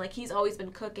years, and like he's always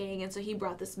been cooking, and so he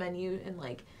brought this menu, and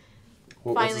like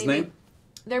what's his name?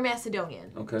 They're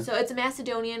Macedonian. Okay. So it's a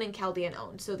Macedonian and Chaldean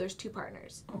owned. So there's 2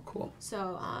 partners. Oh, cool.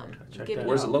 So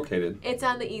where's it located? It's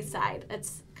on the east side.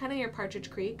 It's kind of near Partridge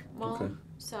Creek Mall. Okay.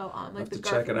 So like the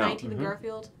check it out. 19 and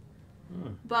Garfield.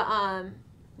 But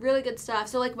really good stuff.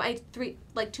 So like 2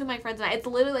 of my friends and I, it's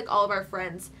literally like all of our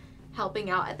friends helping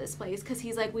out at this place because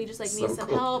he's like, we just like need some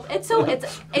help. It's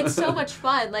so much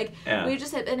fun. Like we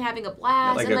just have been having a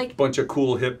blast, like and a like bunch of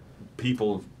cool hip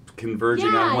people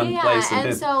converging on one place.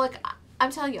 And so like I'm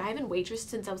telling you, I haven't waitressed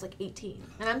since I was like 18,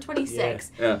 and I'm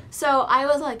 26. Yeah. So I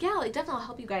was like, like definitely I'll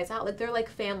help you guys out. Like they're like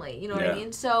family, you know what I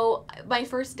mean? So my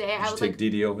first day, I was take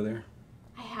Dee Dee over there.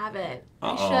 I haven't.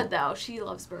 I should though. She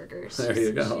loves burgers. There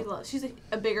you go. She's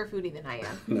a bigger foodie than I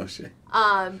am. No shit.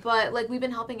 But like we've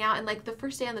been helping out, and like the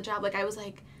first day on the job, like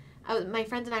my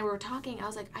friends and I were talking. I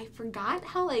was like, I forgot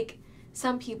how like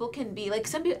some people can be like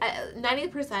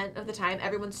 90% of the time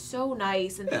everyone's so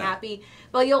nice and happy,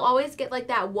 but you'll always get like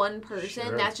that one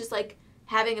person that's just like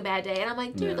having a bad day, and I'm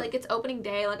like, dude, like it's opening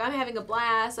day, like I'm having a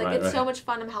blast, like it's so much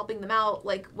fun, I'm helping them out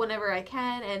like whenever I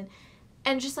can,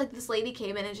 and just like this lady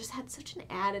came in and just had such an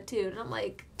attitude, and I'm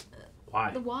like,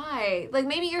 why? Like,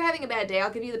 maybe you're having a bad day.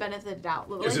 I'll give you the benefit of the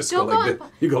doubt. Like, just don't go like this.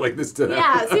 You go like this to them.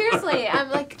 Yeah, seriously. I'm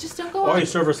like, just don't go. Or you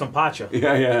serve her some pacha.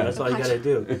 Yeah. That's all you gotta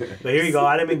do. But here you go.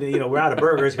 I didn't mean to, we're out of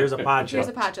burgers. Here's a pacha. Here's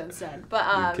a pacha instead.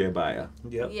 But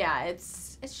yeah,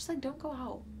 it's just like, don't go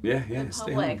out. Yeah. In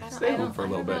Stay public. home. Stay home for a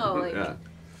little bit.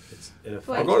 Like,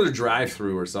 Or go to the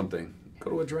drive-through or something.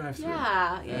 Go to a drive-through.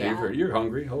 Yeah. You're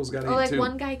hungry. Ho's got to eat like too.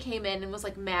 one guy came in and was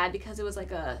like mad because it was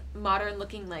like a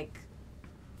modern-looking like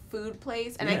food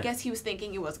place, and I guess he was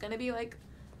thinking it was gonna be like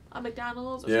a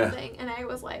McDonald's or something, and I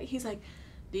was like, he's like,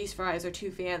 these fries are too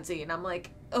fancy, and I'm like,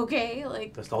 okay,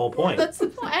 like that's the whole point. That's the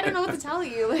point. I don't know what to tell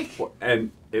you, like.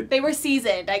 And they were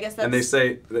seasoned, I guess. And they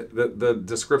say the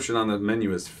description on the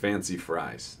menu is fancy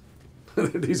fries.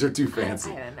 These are too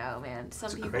fancy. I don't know, man.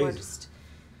 Some people crazy. are just.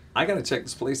 I gotta check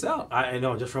this place out. I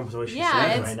know, just from the way she's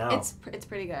saying right now. It's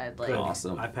pretty good. Like, good.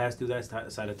 Awesome. I pass through that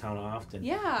side of town often.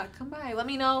 Yeah, come by. Let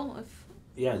me know if.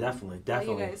 Yeah, definitely.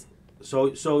 You guys.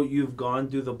 So you've gone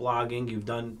through the blogging, you've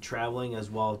done traveling as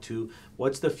well too.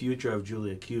 What's the future of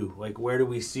Julia Q? Like, where do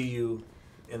we see you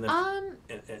in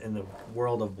the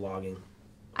world of blogging?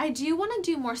 I do want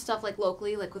to do more stuff like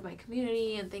locally, like with my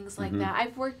community and things like that.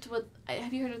 I've worked with.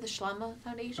 Have you heard of the Schlema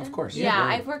Foundation? Of course. Yeah,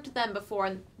 I've worked with them before,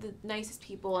 and the nicest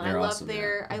people, and They're I love awesome,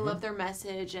 I love their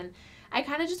message, and I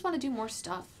kind of just want to do more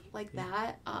stuff like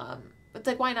that. It's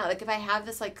like, why not? Like, if I have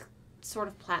this like sort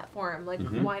of platform, like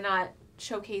why not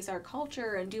showcase our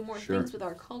culture and do more things with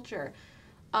our culture?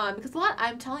 Because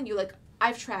I'm telling you, like,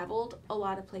 I've traveled a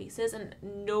lot of places and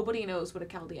nobody knows what a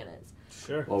Chaldean is.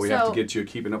 Sure. Well, we have to get you a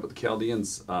Keeping Up with the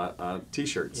Chaldeans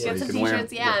t-shirts. Yeah, so you some can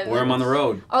t-shirts, wear them on the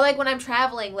road. Or like when I'm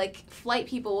traveling, like flight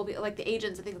people will be like the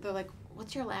agents. I think they're like,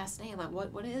 "What's your last name? Like,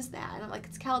 what is that?" And I'm like,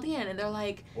 "It's Chaldean." And they're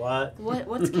like,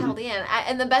 What's Chaldean?"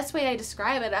 And the best way I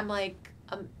describe it, I'm like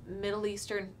a Middle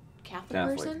Eastern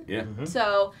Catholic person. Yeah.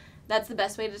 So that's the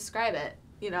best way to describe it.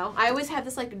 You know, I always have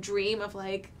this like dream of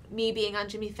like me being on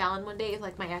Jimmy Fallon one day if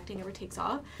like my acting ever takes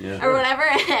off or whatever,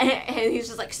 and he's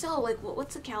just like, "So like,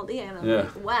 what's a Chaldean?" I'm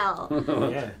like, "Well,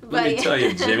 let me tell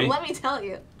you, Jimmy. Let me tell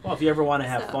you." Well, if you ever want to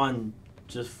have fun,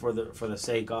 just for the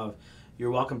sake of,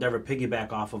 you're welcome to ever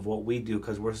piggyback off of what we do,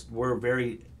 because we're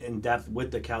very in depth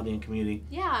with the Chaldean community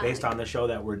based on the show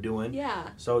that we're doing. Yeah.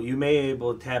 So you may be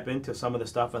able to tap into some of the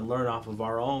stuff and learn off of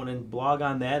our own and blog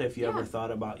on that if you ever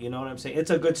thought about, you know what I'm saying? It's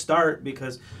a good start,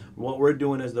 because what we're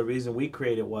doing is the reason we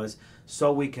created was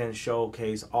so we can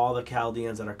showcase all the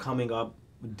Chaldeans that are coming up,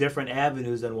 different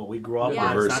avenues than what we grew up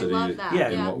on. Diversity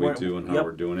in what we do and how Yep.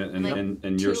 we're doing it. And, Like,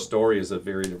 and your story is a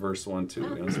very diverse one, too.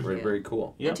 You know, it's very, very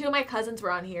cool. And two of my cousins were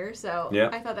on here, so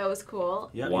I thought that was cool.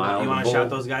 Yep. Wild You want to shout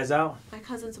those guys out? My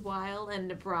cousins Wild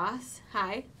and Bros.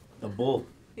 Hi. The Bull.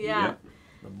 Yeah.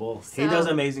 The Bull. So, he does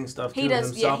amazing stuff, too. He does,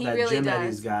 himself, he that really gym does. that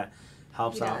he's got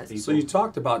helps out people. So you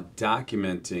talked about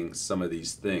documenting some of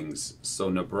these things. So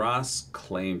Nebraska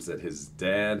claims that his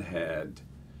dad had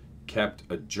kept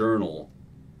a journal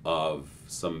of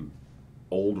some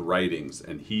old writings,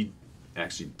 and he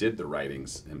actually did the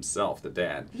writings himself, the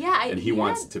dad. Yeah, and he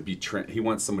wants to be he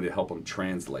wants somebody to help him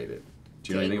translate it.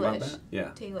 Do you know anything about that?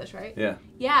 Yeah. To English, right? Yeah.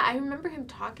 Yeah, I remember him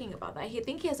talking about that. I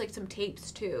think he has like some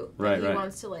tapes too that he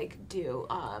wants to like do.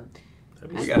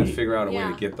 We got to figure out a way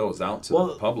to get those out to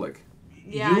the public.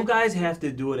 Yeah. You guys have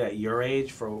to do it at your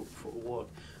age.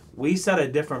 We set a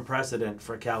different precedent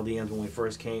for Chaldeans when we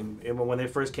first came. When they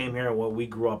first came here, and when we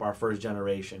grew up, our first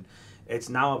generation. It's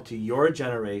now up to your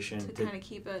generation to kind of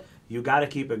keep it. You got to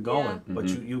keep it going, but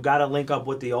you got to link up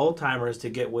with the old timers to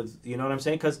get with. You know what I'm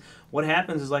saying? Because what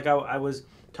happens is, like, I was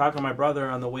talking to my brother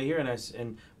on the way here,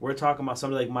 and we're talking about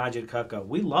somebody like Majid Kaka.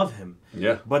 We love him.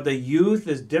 Yeah. But the youth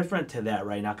is different to that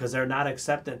right now, because they're not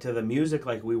acceptant to the music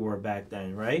like we were back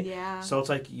then, right? Yeah. So it's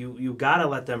like you got to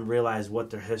let them realize what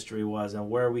their history was and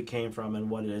where we came from and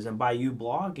what it is. And by you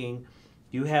blogging,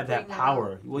 you have that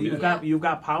power. Well, you've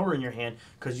got power in your hand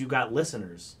because you got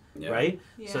listeners, right?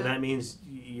 Yeah. So that means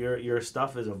your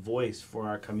stuff is a voice for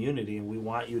our community, and we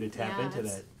want you to tap into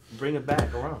that. Bring it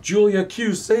back around. Julia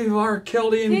Q, save our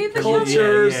Chaldean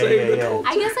culture. Save the culture.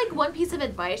 I guess like one piece of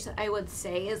advice that I would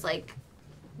say is like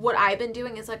what I've been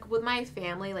doing is like with my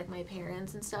family, like my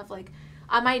parents and stuff, like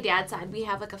on my dad's side we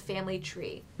have like a family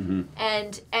tree.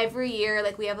 And every year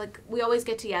like we always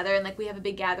get together and like we have a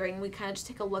big gathering and we kind of just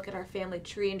take a look at our family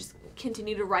tree and just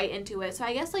continue to write into it. So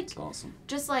I guess like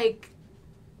just like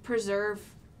preserve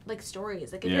like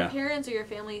stories. Like if Yeah. your parents or your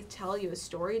family tell you a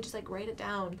story, just like write it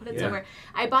down, put it Yeah. somewhere.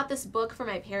 I bought this book for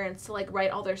my parents to like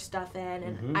write all their stuff in,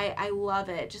 and Mhm. I love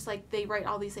it. Just like they write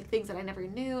all these like things that I never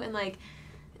knew, and like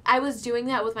I was doing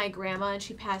that with my grandma, and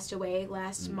she passed away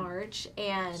last March,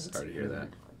 and Sorry to hear that.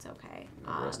 it's okay.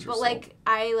 Rest her But soul. like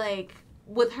I like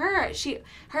with her,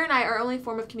 her and I, our only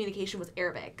form of communication was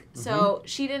Arabic. So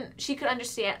she could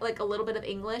understand like a little bit of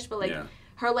English, but like Yeah.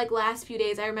 her like last few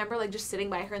days, I remember like just sitting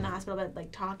by her in the hospital bed,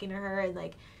 like talking to her and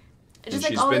like And just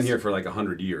like she's all been this. here for like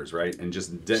 100 years, right? And just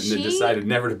She- decided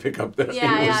never to pick up the English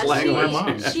yeah, language. My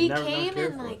mom. she Never came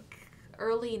cared in for it. like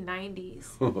early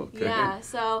 90s. Okay. Yeah,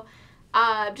 so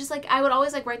just like I would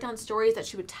always like write down stories that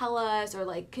she would tell us or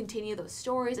like continue those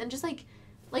stories and just like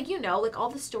like all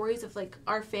the stories of like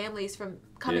our families from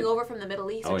coming Yeah. over from the Middle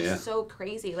East Oh, are just yeah. so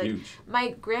crazy. Like Huge.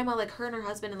 my grandma, like her and her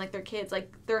husband and like their kids, like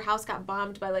their house got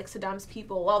bombed by like Saddam's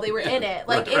people while they were in it.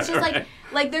 Like it's just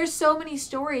like there's so many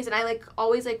stories and I like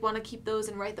always like want to keep those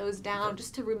and write those down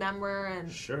just to remember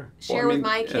and Sure. share Well, I with mean,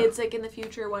 my yeah. kids like in the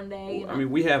future one day. You know? I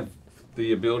mean, we have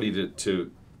the ability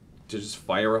to just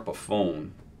fire up a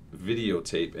phone,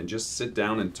 videotape, and just sit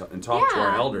down and talk to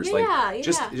our Yeah, elders. yeah, Like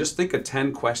yeah. just think of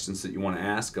 10 questions that you want to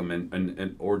ask them,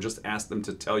 and or just ask them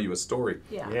to tell you a story.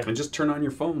 Yeah. Yeah. And just turn on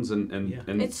your phones and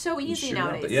It's so and easy shoot it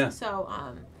out nowadays. there. Yeah. So,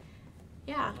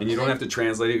 yeah. And you don't have to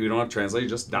translate it. You don't have to translate it.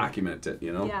 Just document it.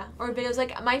 You know. Yeah. Or videos.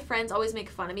 Like, my friends always make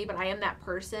fun of me, but I am that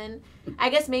person. I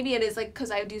guess maybe it is, like, because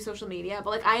I do social media,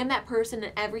 but, like, I am that person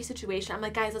in every situation. I'm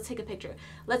like, guys, let's take a picture.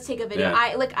 Let's take a video. Yeah.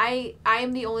 I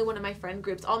am the only one in my friend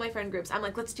groups, all my friend groups. I'm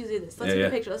like, let's do this. Let's Yeah, take yeah.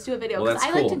 a picture. Let's do a video. Well, Because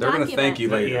that's I cool. like to They're document. gonna thank you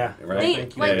later. Yeah. Right. They,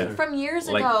 Thank you like, later. from years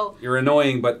Like, ago. you're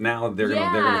annoying, but now they're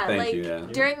gonna thank like, you. Yeah.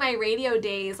 During my radio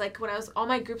days, like when I was all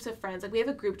my groups of friends, like we have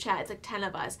a group chat, it's like 10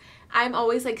 of us. I'm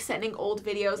always like sending old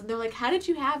videos, and they're like, "How did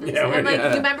you have this?" Yeah, and like, yeah.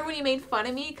 you remember when you made fun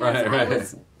of me because Right, I right.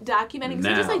 was documenting? So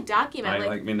Now, just like document, I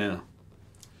like me now.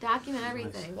 document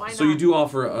everything. Why not? So you do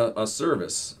offer a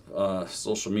service,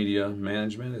 social media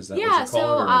management? Is that what Yeah, you so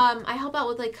call it? Or? I help out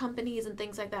with like companies and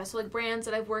things like that. So like brands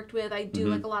that I've worked with, I do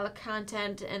Mhm. like a lot of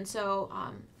content, and so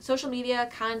social media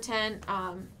content,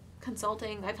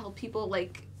 consulting. I've helped people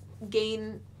like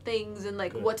gain things and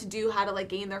like Good. what to do, how to like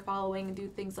gain their following and do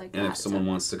things like And that. if someone So,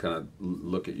 wants to kind of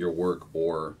look at your work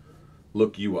or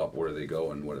look you up, where do they go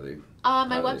and what do they? my how do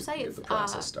they website get is the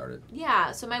process started.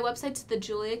 yeah. So my website's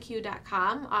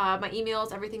thejuliaq.com. My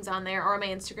emails, everything's on there, or my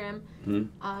Instagram Hmm?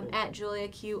 at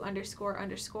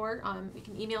juliaq__. You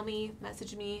can email me,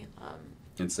 message me.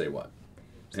 And say what?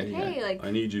 Say, hey, like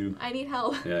I need you. I need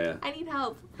help. Yeah, yeah. I need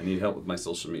help. I need help with my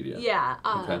social media. Yeah.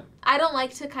 Okay. I don't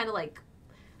like to kind of like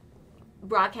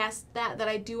broadcast that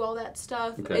I do all that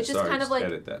stuff. Okay. It's just sorry, kind of like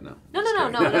edit that now. no, Just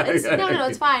no, kidding. it's no,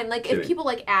 it's fine. Like if Kidding. people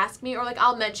like ask me or like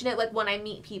I'll mention it like when I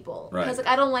meet people Right. because like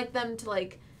I don't like them to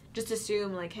like just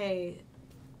assume like hey.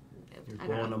 You're I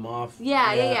don't blowing know. them off.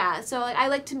 Yeah. So like I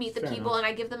like to meet the Fair people enough. and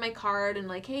I give them my card and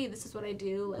like hey this is what I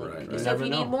do like Right, so right. if Never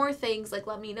you know. need more things like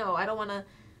let me know. I don't want to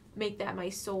make that my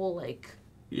sole like.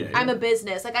 Yeah. I'm yeah. a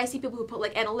business. Like I see people who put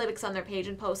like analytics on their page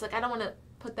and post. Like I don't want to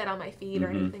put that on my feed or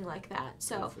Mhm. anything like that. Good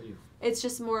So for you. it's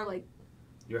just more like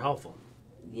You're helpful.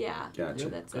 yeah. Gotcha.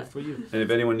 That's Good it. for you. And if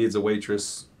anyone needs a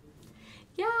waitress,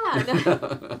 Yeah.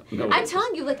 no I'm waitress.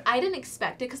 telling you, like I didn't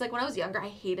expect it because like when I was younger, I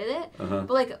hated it. Uh-huh.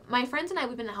 But like my friends and I,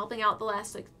 we've been helping out the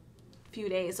last like few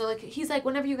days. So like he's like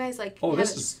whenever you guys like. Oh, have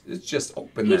this it- is it's just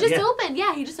open. He then. just Yeah. opened.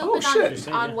 Yeah, he just Oh, opened shit.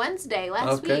 on Yeah. Wednesday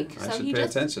last Okay, week. I So should he pay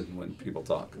just. attention when people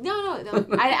talk. No,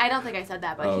 I don't think I said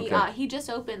that, but Oh, okay. he just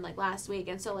opened like last week,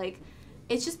 and so like,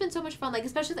 it's just been so much fun. Like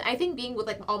especially I think being with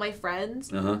like all my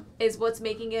friends Uh huh. is what's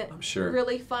making it I'm sure.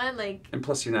 really fun. Like And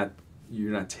plus, you're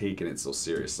not taking it so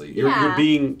seriously. You're Yeah.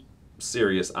 being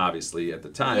serious, obviously, at the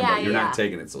time, Yeah, but you're yeah. not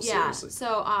taking it so yeah. seriously.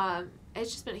 So it's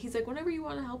just been he's like whenever you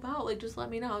want to help out, like just let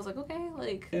me know. I was like okay,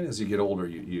 like And as you get older,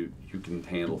 you can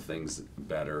handle things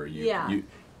better. Yeah.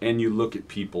 And you look at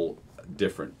people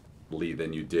differently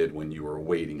than you did when you were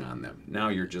waiting on them. Now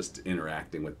you're just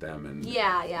interacting with them, and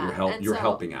yeah. And you're so,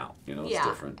 helping out. You know, it's yeah.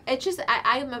 different. It's just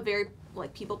I am a very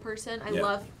like people person. I Yeah.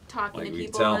 love talking Like to we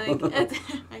people. tell.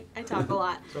 Like, I talk a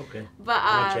lot, It's okay. but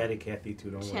I'm a chatty Cathy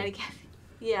too. Don't Chatty worry. Cathy.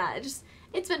 Yeah,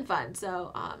 it's been fun.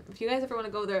 So if you guys ever want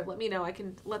to go there, let me know. I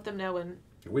can let them know and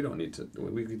We don't need to.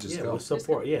 We could just Yeah, go. we'll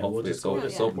support. Yeah, we'll Hopefully, just it's go open, to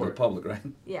it's open to the support. public,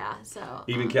 right? yeah. So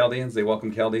Even Chaldeans, they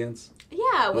welcome Chaldeans.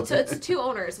 yeah. Well, so it's two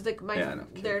owners. It's like Yeah, I know.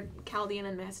 they're Chaldean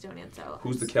and Macedonian. So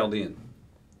Who's the Chaldean?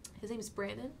 his name's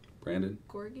Brandon Brandon.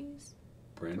 Gorgies.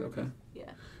 Brandon. Okay. Yeah,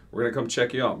 We're gonna come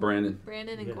check you out, Brandon.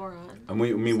 Brandon and Yeah. Goran. And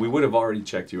we would have already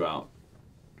checked you out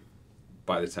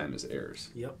by the time this airs.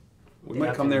 Yep. We Yeah,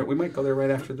 might come okay. there. We might go there right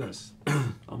after this.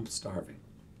 I'm starving.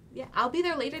 yeah, I'll be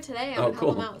there later today. I'm Oh, gonna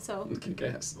cool. help them out. So Good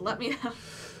guess. let me know.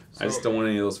 I just don't want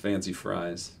any of those fancy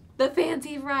fries. The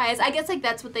fancy fries. I guess like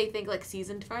that's what they think like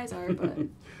seasoned fries are, but.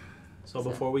 So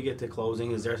before we get to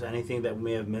closing, is there anything that we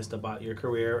may have missed about your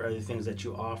career, or the things that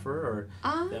you offer, or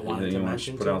that wanted Anything to you want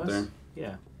mention put to out us? there?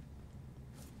 Yeah.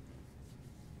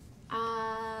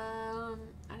 I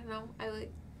don't know. I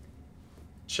like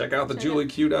Check out the Check out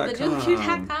JulieQ.com. the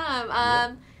JulieQ.com.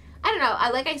 I don't know.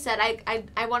 Like I said,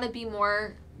 I want to be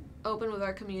more open with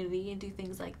our community and do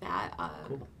things like that.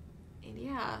 Cool. And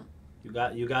yeah. You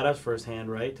got us firsthand,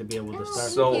 right, to be able to start.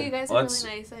 So, thank you. You guys are let's-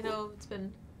 really nice. I know it's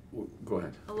been Go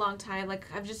ahead. a long time. Like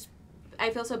I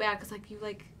feel so bad because like you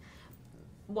like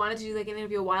wanted to do like an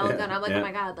interview a while ago, and I'm like, oh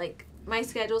my god, like my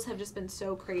schedules have just been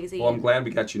so crazy. Well, I'm glad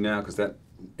we got you now because that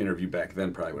interview back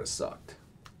then probably would have sucked.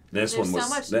 This There's one so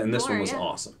was, much and this more, one was yeah.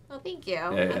 awesome. Well, thank you.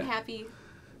 Yeah. I'm happy.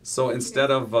 So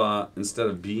instead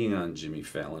of being on Jimmy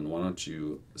Fallon, why don't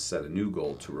you set a new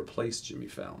goal to replace Jimmy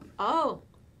Fallon? Oh.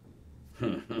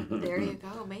 There you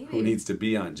go. Maybe. Who needs to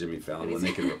be on Jimmy Fallon when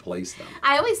they can replace them?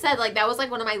 I always said like that was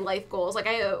like one of my life goals. Like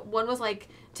one was like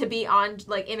to be on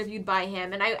like interviewed by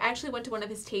him, and I actually went to one of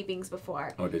his tapings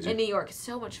before. Oh, did you? In New York.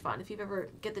 So much fun. If you've ever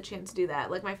get the chance to do that,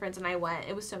 like my friends and I went.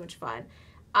 It was so much fun.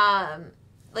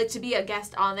 Like to be a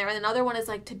guest on there, and another one is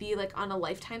like to be like on a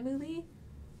Lifetime movie.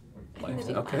 I think that'd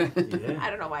be Okay. fun. Yeah. I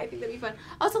don't know why I think that'd be fun.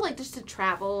 Also like just to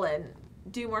travel and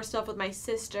do more stuff with my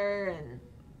sister and.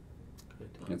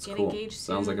 It's Get cool. engaged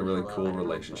Sounds like a soon. really Hello, I cool don't know,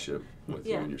 relationship with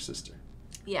you Yeah. and your sister.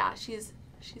 Yeah, she's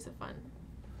a fun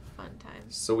time.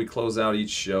 So we close out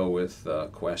each show with a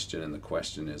question, and the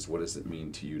question is, what does it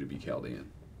mean to you to be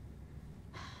Chaldean?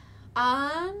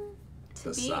 To The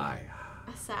be sigh.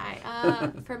 a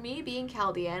sigh. For me, being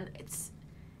Chaldean,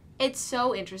 it's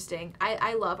so interesting.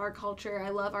 I love our culture. I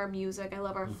love our music. I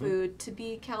love our food. To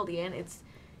be Chaldean,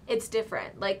 it's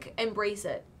different. Like embrace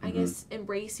it. I guess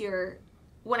embrace your.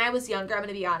 When I was younger, I'm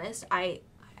gonna be honest. I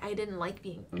didn't like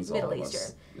being It's all Middle of us.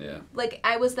 Eastern. Yeah. Like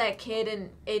I was that kid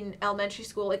in elementary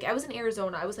school. Like I was in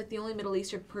Arizona. I was like the only Middle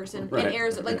Eastern person Right. in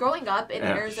Arizona. Like growing up in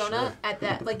Yeah, Arizona sure. at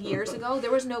that like years ago,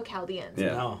 there was no Chaldeans.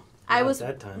 Yeah. No. I not was.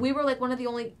 at that time. We were like one of the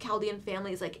only Chaldean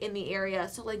families like in the area.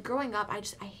 So like growing up,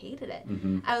 I hated it.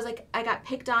 I was like I got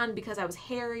picked on because I was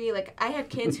hairy. Like I had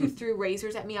kids who threw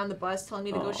razors at me on the bus, telling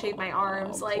me to go shave my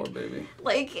arms. Poor baby.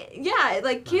 Yeah,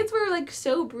 like kids were like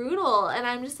so brutal, and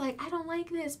I'm just like I don't like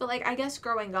this. But like I guess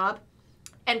growing up,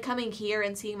 and coming here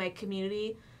and seeing my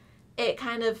community, it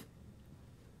kind of.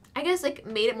 I guess like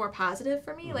made it more positive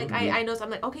for me. Like I know I'm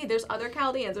like okay, there's other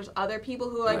Chaldeans, there's other people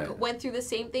who like Right. went through the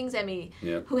same things at me,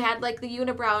 Yep. who had like the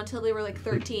unibrow until they were like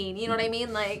 13. You know what I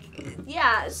mean? Like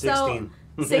yeah, so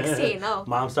 16. 16. Oh,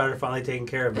 Mom started finally taking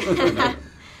care of it.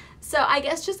 so I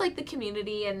guess just like the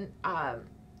community and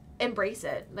embrace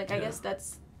it. Like I Yeah. guess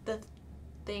that's the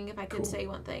thing. If I could Cool. say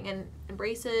one thing, and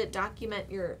embrace it,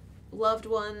 document your loved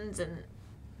ones, and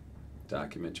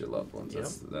Document your loved ones. Yep.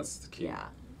 That's the key. yeah.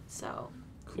 So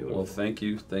Cool. Well, thank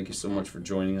you so much for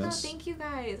joining no, us. thank you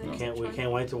guys. I had We so much fun.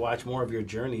 can't wait to watch more of your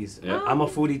journeys. Yeah. I'm a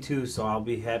foodie too, so I'll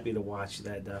be happy to watch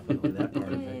that, definitely, that part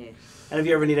of it. Yay. And if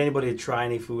you ever need anybody to try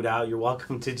any food out, you're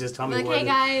welcome to just tell me Like, where hey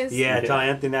guys. Yeah, tell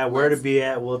Anthony that where to be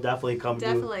at. We'll definitely come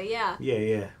Definitely, yeah.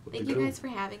 Yeah. Thank you guys for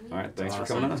having me. All right. Thanks Awesome.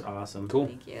 for coming on. That's awesome. Cool.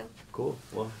 Thank you. Cool.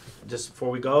 Well, just before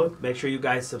we go, make sure you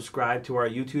guys subscribe to our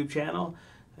YouTube channel.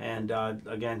 And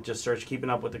again, just search Keeping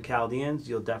Up with the Chaldeans.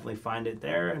 You'll definitely find it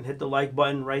there. And hit the like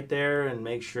button right there and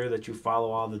make sure that you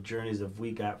follow all the journeys that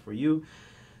we got for you.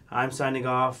 I'm signing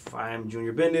off. I'm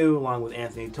Junior Binno along with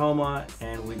Anthony Toma.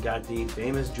 And we got the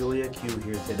famous Julia Q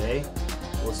here today.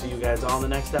 We'll see you guys all in the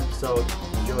next episode.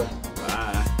 Enjoy.